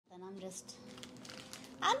I'm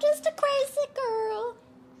just a crazy girl.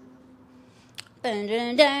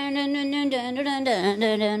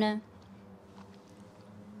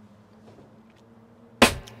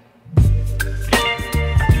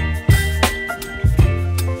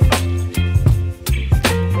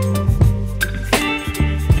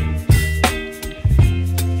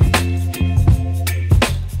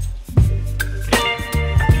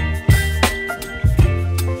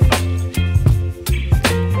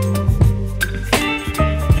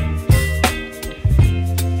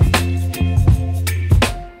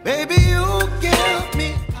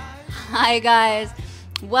 Hi guys,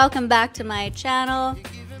 welcome back to my channel,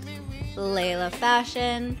 Layla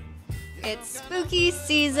Fashion. It's spooky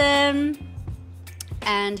season,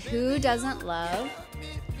 and who doesn't love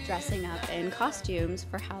dressing up in costumes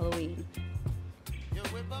for Halloween?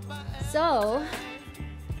 So,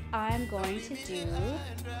 I'm going to do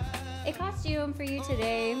a costume for you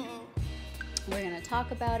today. We're going to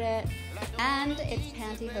talk about it, and it's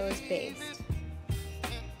pantyhose-based.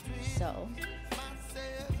 So,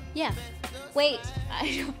 yeah. Wait,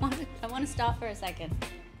 I want to stop for a second.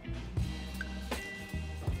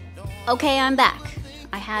 Okay, I'm back.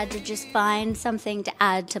 I had to just find something to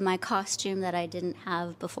add to my costume that I didn't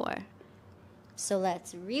have before. So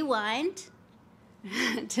let's rewind.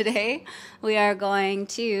 Today, we are going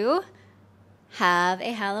to have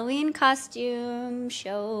a Halloween costume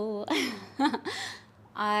show.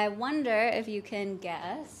 I wonder if you can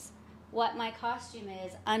guess what my costume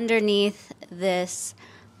is underneath this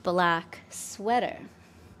black sweater.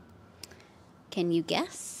 Can you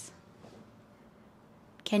guess?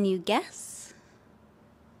 Can you guess?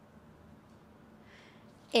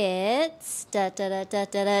 It's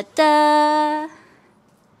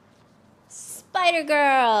Spider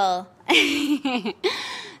Girl.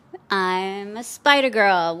 I'm a Spider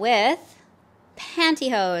Girl with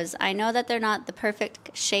pantyhose. I know that they're not the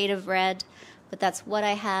perfect shade of red, but that's what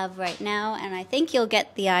I have right now, and I think you'll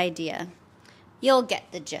get the idea. You'll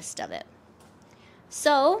get the gist of it.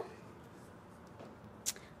 So,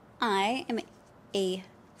 I am a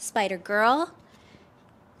Spider Girl.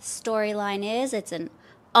 Storyline is it's an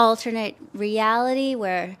alternate reality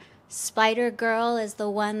where Spider Girl is the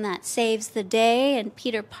one that saves the day and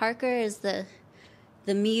Peter Parker is the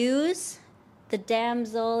muse, the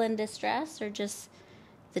damsel in distress, or just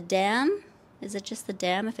the dam. Is it just the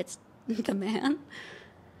dam if it's the man?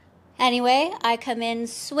 Anyway, I come in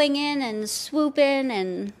swinging and swooping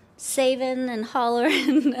and saving and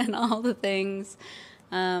hollering and all the things.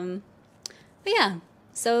 But yeah,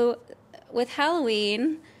 so with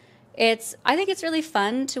Halloween, I think it's really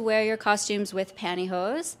fun to wear your costumes with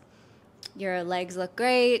pantyhose. Your legs look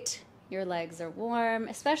great. Your legs are warm,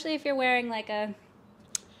 especially if you're wearing like a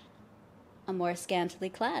more scantily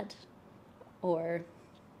clad or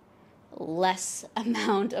less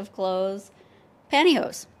amount of clothes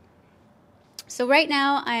pantyhose. So right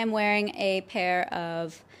now I am wearing a pair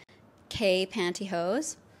of K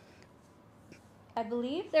pantyhose. I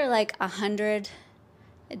believe they're like 100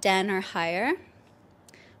 den or higher,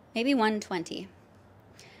 maybe 120.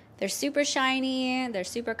 They're super shiny, they're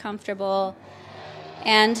super comfortable,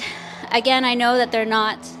 and again, I know that they're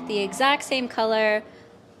not the exact same color,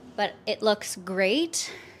 but it looks great.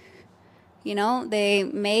 You know, they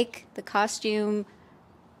make the costume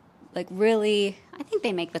like really, I think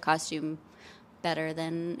they make the costume better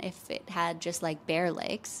than if it had just like bare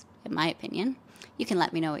legs, in my opinion. You can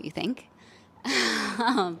let me know what you think.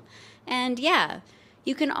 And yeah,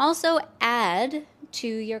 you can also add to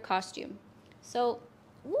your costume. So,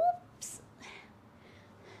 whoops.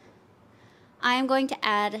 I am going to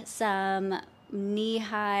add some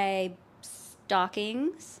knee-high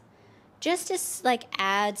stockings just to like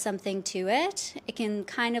add something to it. It can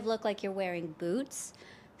kind of look like you're wearing boots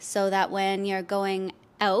so that when you're going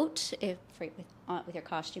out with your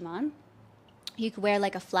costume on, you could wear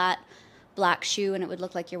like a flat black shoe and it would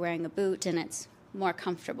look like you're wearing a boot and it's more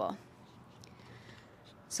comfortable.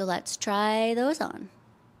 So let's try those on.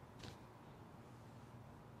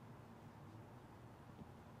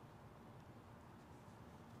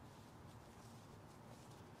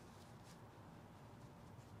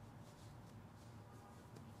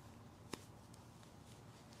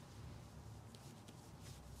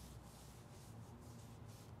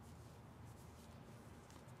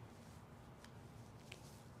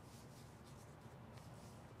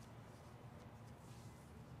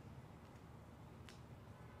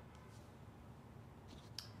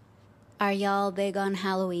 Are y'all big on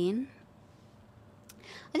Halloween?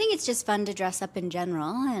 I think it's just fun to dress up in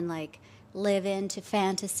general and like live into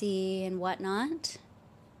fantasy and whatnot.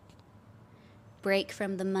 Break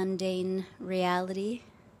from the mundane reality.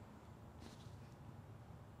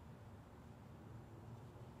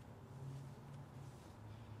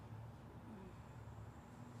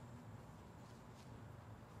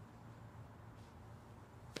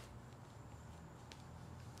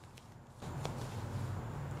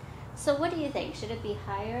 So what do you think? Should it be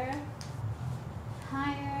higher,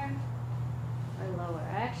 or lower?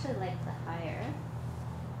 I actually like the higher.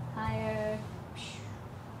 Higher.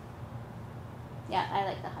 Yeah, I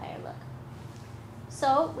like the higher look.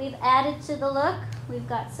 So we've added to the look. We've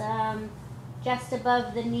got some just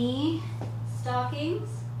above the knee stockings.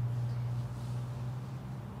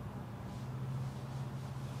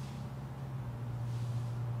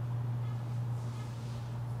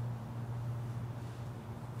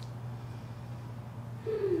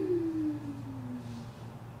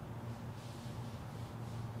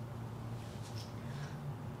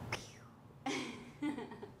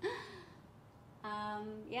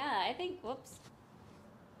 Yeah, I think, whoops.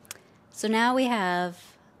 So now we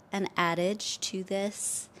have an adage to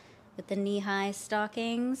this with the knee-high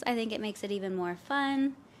stockings. I think it makes it even more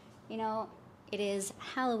fun. You know, it is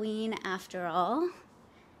Halloween after all,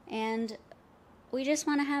 and we just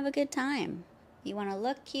want to have a good time. You want to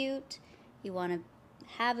look cute, you want to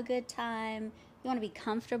have a good time, you want to be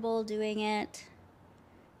comfortable doing it,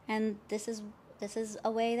 and this is a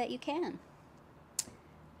way that you can.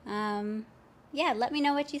 Yeah, let me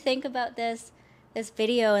know what you think about this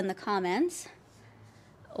video in the comments,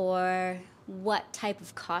 or what type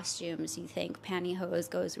of costumes you think pantyhose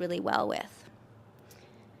goes really well with.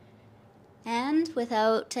 And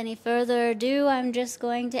without any further ado, I'm just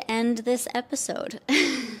going to end this episode.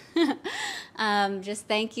 Just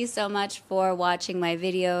thank you so much for watching my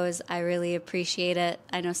videos. I really appreciate it.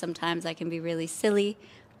 I know sometimes I can be really silly,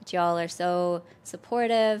 but y'all are so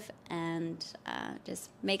supportive, and just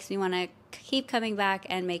makes me want to keep coming back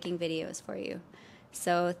and making videos for you.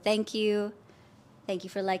 So thank you. Thank you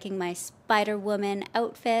for liking my Spider-Woman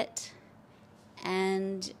outfit,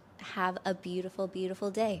 and have a beautiful, beautiful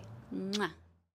day. Mwah.